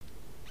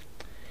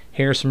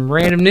Here's some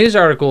random news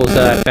articles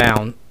that I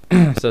found.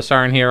 So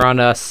starting here on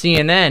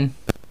CNN.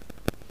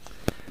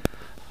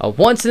 A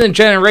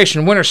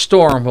once-in-a-generation winter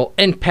storm will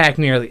impact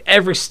nearly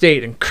every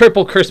state and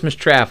cripple Christmas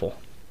travel.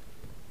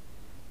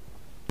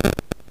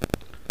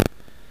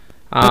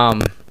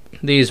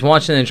 These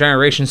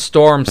once-in-a-generation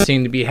storms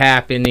seem to be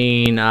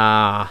happening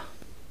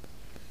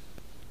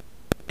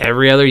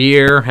every other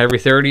year, every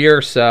third year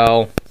or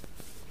so.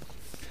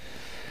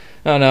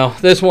 I don't know.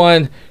 This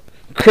one,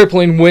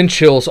 crippling wind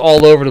chills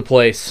all over the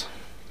place.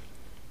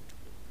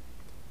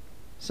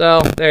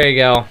 So, there you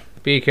go.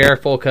 Be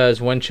careful,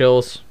 because wind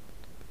chills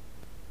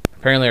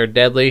apparently are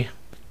deadly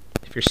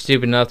if you're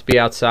stupid enough to be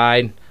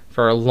outside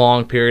for a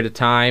long period of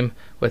time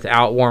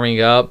without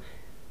warming up,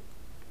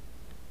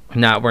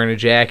 not wearing a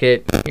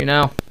jacket, you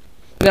know.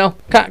 No,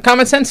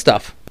 common sense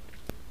stuff.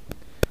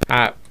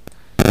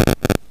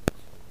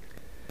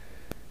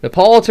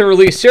 Nepal to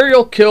release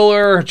serial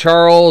killer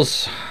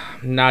Charles,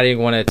 not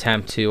even going to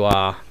attempt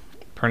to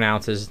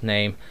pronounce his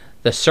name,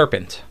 the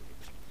Serpent.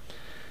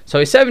 So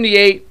he's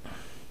 78.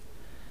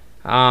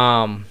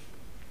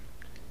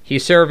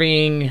 He's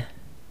serving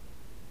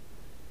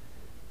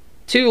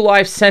 2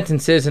 life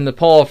sentences in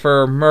Nepal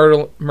for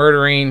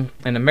murdering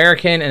an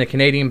American and a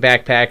Canadian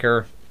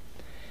backpacker.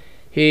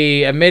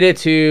 He admitted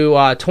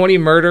to 20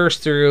 murders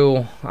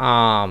through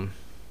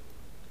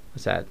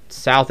what's that?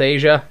 South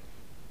Asia.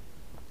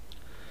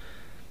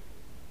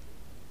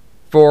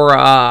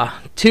 For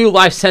 2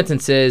 life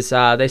sentences,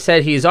 they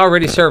said he's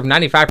already served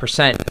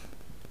 95%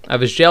 of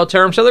his jail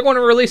term, so they're going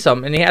to release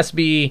him, and he has to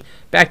be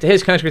back to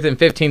his country within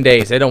 15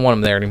 days. They don't want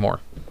him there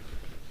anymore.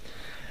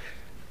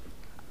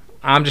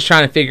 I'm just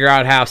trying to figure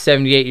out how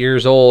 78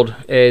 years old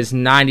is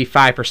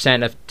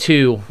 95% of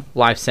 2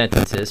 life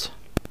sentences.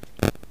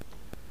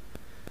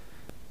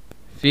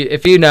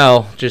 If you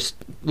know, just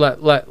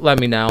let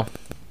me know.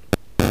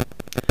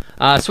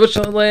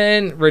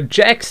 Switzerland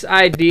rejects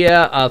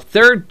idea of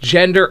third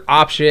gender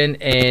option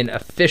in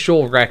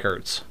official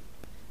records.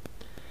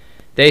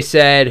 They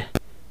said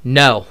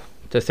no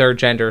to third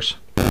genders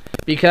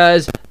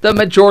because the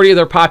majority of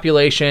their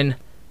population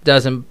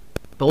doesn't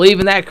believe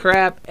in that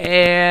crap,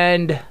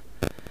 and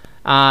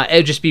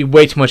it'd just be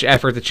way too much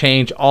effort to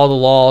change all the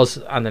laws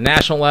on the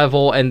national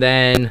level, and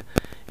then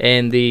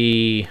in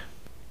the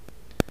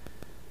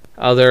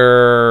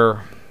other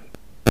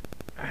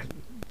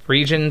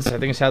regions, I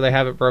think is how they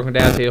have it broken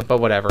down to, but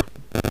whatever.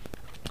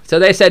 So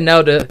they said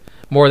no to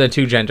more than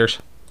 2 genders.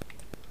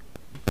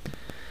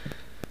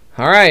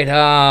 Alright,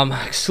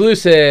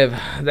 exclusive.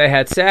 They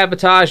had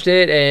sabotaged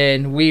it,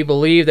 and we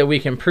believe that we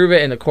can prove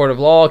it in the court of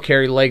law.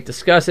 Carrie Lake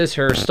discusses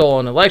her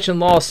stolen election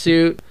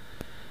lawsuit.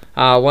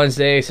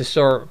 Wednesday's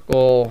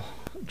historical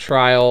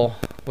trial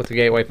with the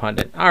Gateway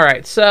Pundit.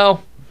 Alright,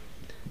 so,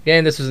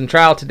 again, this was in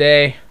trial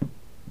today,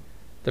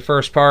 the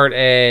first part,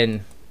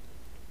 and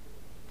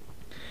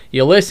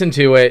you listen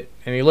to it,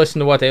 and you listen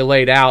to what they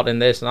laid out in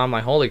this, and I'm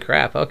like, holy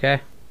crap,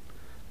 okay.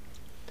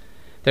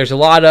 There's a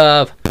lot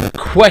of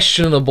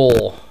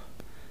questionable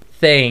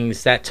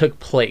things that took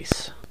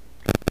place.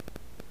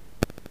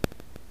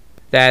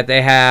 That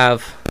they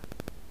have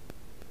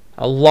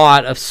a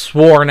lot of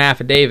sworn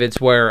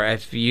affidavits where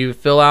if you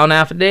fill out an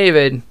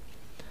affidavit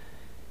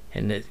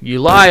and you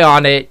lie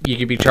on it, you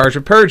could be charged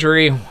with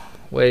perjury,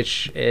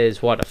 which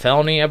is, what, a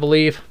felony, I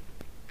believe.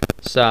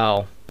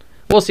 So,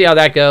 we'll see how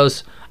that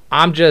goes.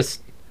 I'm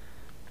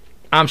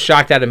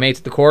shocked that it made it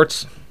to the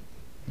courts,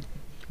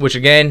 which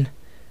again,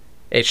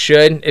 it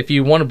should. If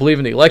you want to believe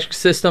in the election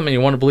system and you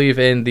want to believe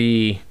in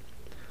the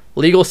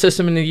legal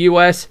system in the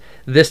U.S.,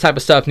 this type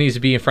of stuff needs to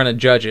be in front of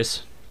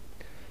judges.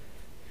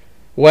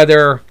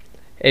 Whether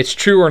it's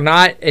true or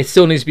not, it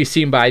still needs to be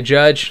seen by a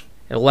judge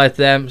and let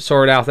them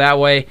sort it out that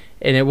way,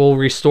 and it will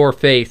restore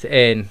faith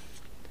in,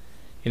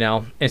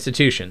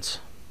 institutions.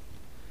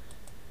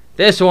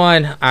 This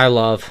one I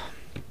love.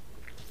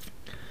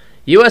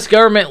 U.S.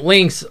 government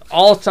links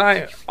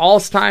Alzheimer's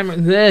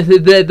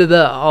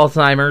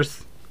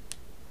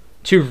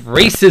to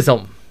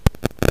racism.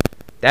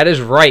 That is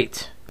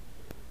right.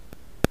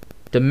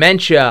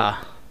 Dementia,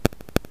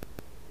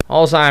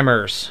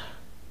 Alzheimer's,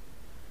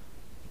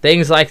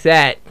 things like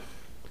that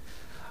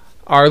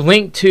are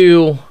linked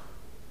to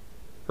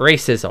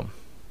racism.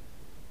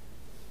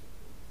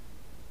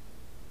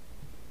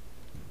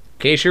 In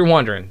case you're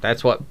wondering,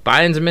 that's what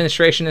Biden's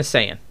administration is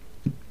saying.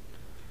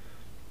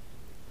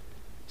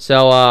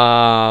 So,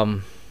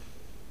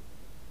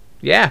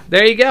 yeah,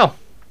 there you go.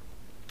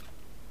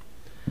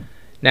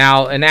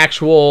 Now, an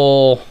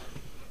actual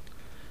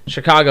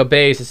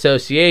Chicago-based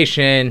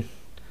association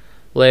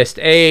lists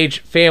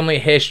age, family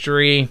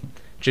history,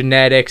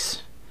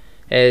 genetics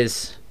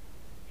as,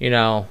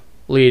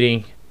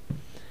 leading.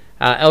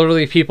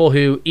 Elderly people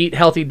who eat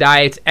healthy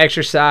diets,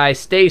 exercise,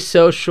 stay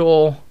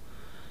social,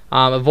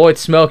 avoid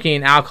smoking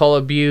and alcohol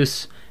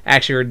abuse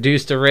actually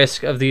reduce the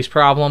risk of these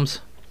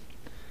problems.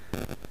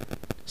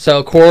 So,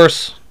 of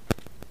course,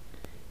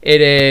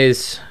 it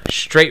is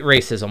straight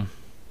racism.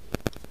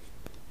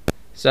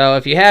 So,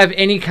 if you have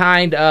any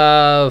kind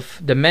of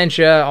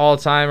dementia,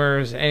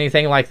 Alzheimer's,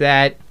 anything like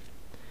that,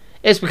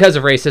 it's because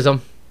of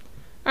racism.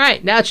 All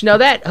right, now that you know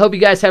that, hope you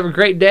guys have a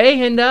great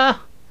day, and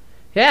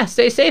yeah,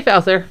 stay safe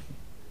out there.